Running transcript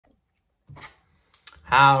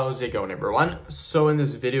How's it going, everyone? So in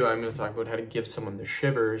this video, I'm going to talk about how to give someone the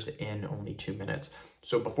shivers in only 2 minutes.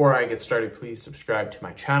 So before I get started, please subscribe to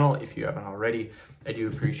my channel if you haven't already. I do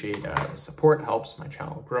appreciate the support. It helps my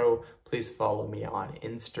channel grow. Please follow me on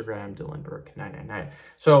Instagram, DylanBurke999.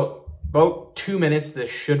 So about 2 minutes, this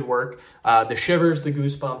should work. The shivers, the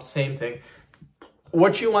goosebumps, same thing.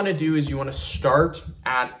 What you want to do is you want to start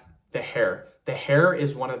at the hair. The hair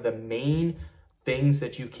is one of the main things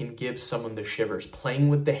that you can give someone the shivers. Playing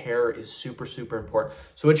with the hair is super, super important.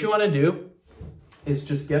 So what you want to do is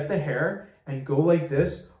just get the hair and go like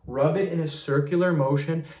this, rub it in a circular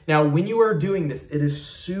motion. Now, when you are doing this, it is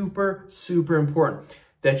super, super important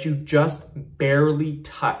that you just barely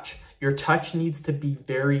touch. Your touch needs to be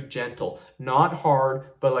very gentle, not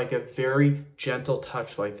hard, but like a very gentle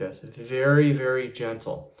touch like this. Very, very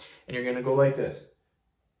gentle. And you're gonna go like this.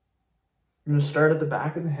 You're gonna start at the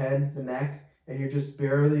back of the head, the neck, and you're just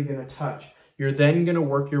barely gonna touch. You're then gonna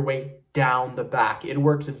work your way down the back. It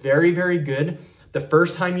works very, very good. The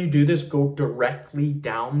first time you do this, go directly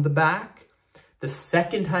down the back. The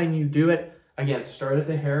second time you do it, again, start at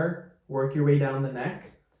the hair, work your way down the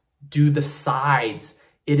neck, do the sides.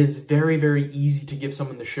 It is very, very easy to give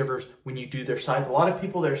someone the shivers when you do their sides. A lot of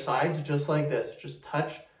people, their sides just like this, just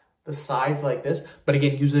touch the sides like this. But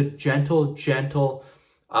again, use a gentle, gentle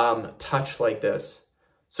touch like this.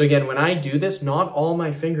 So again, when I do this, not all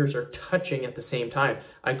my fingers are touching at the same time.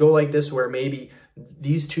 I go like this where maybe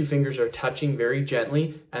these two fingers are touching very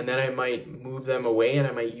gently, and then I might move them away and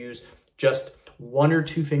I might use just 1 or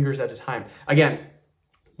 2 fingers at a time. Again,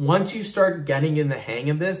 once you start getting in the hang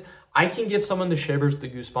of this, I can give someone the shivers, the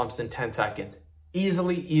goosebumps in 10 seconds.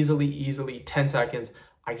 Easily, 10 seconds,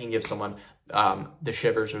 I can give someone the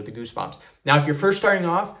shivers or the goosebumps. Now, if you're first starting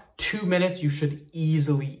off, 2 minutes, you should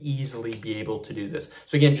easily be able to do this.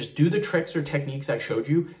 So again, just do the tricks or techniques I showed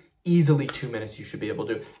you. Easily 2 minutes, you should be able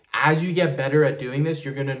to. As you get better at doing this,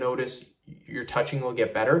 you're gonna notice your touching will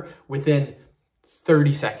get better. Within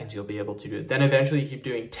 30 seconds, you'll be able to do it. Then eventually you keep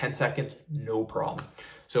doing 10 seconds, no problem.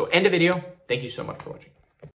 So end of video. Thank you so much for watching.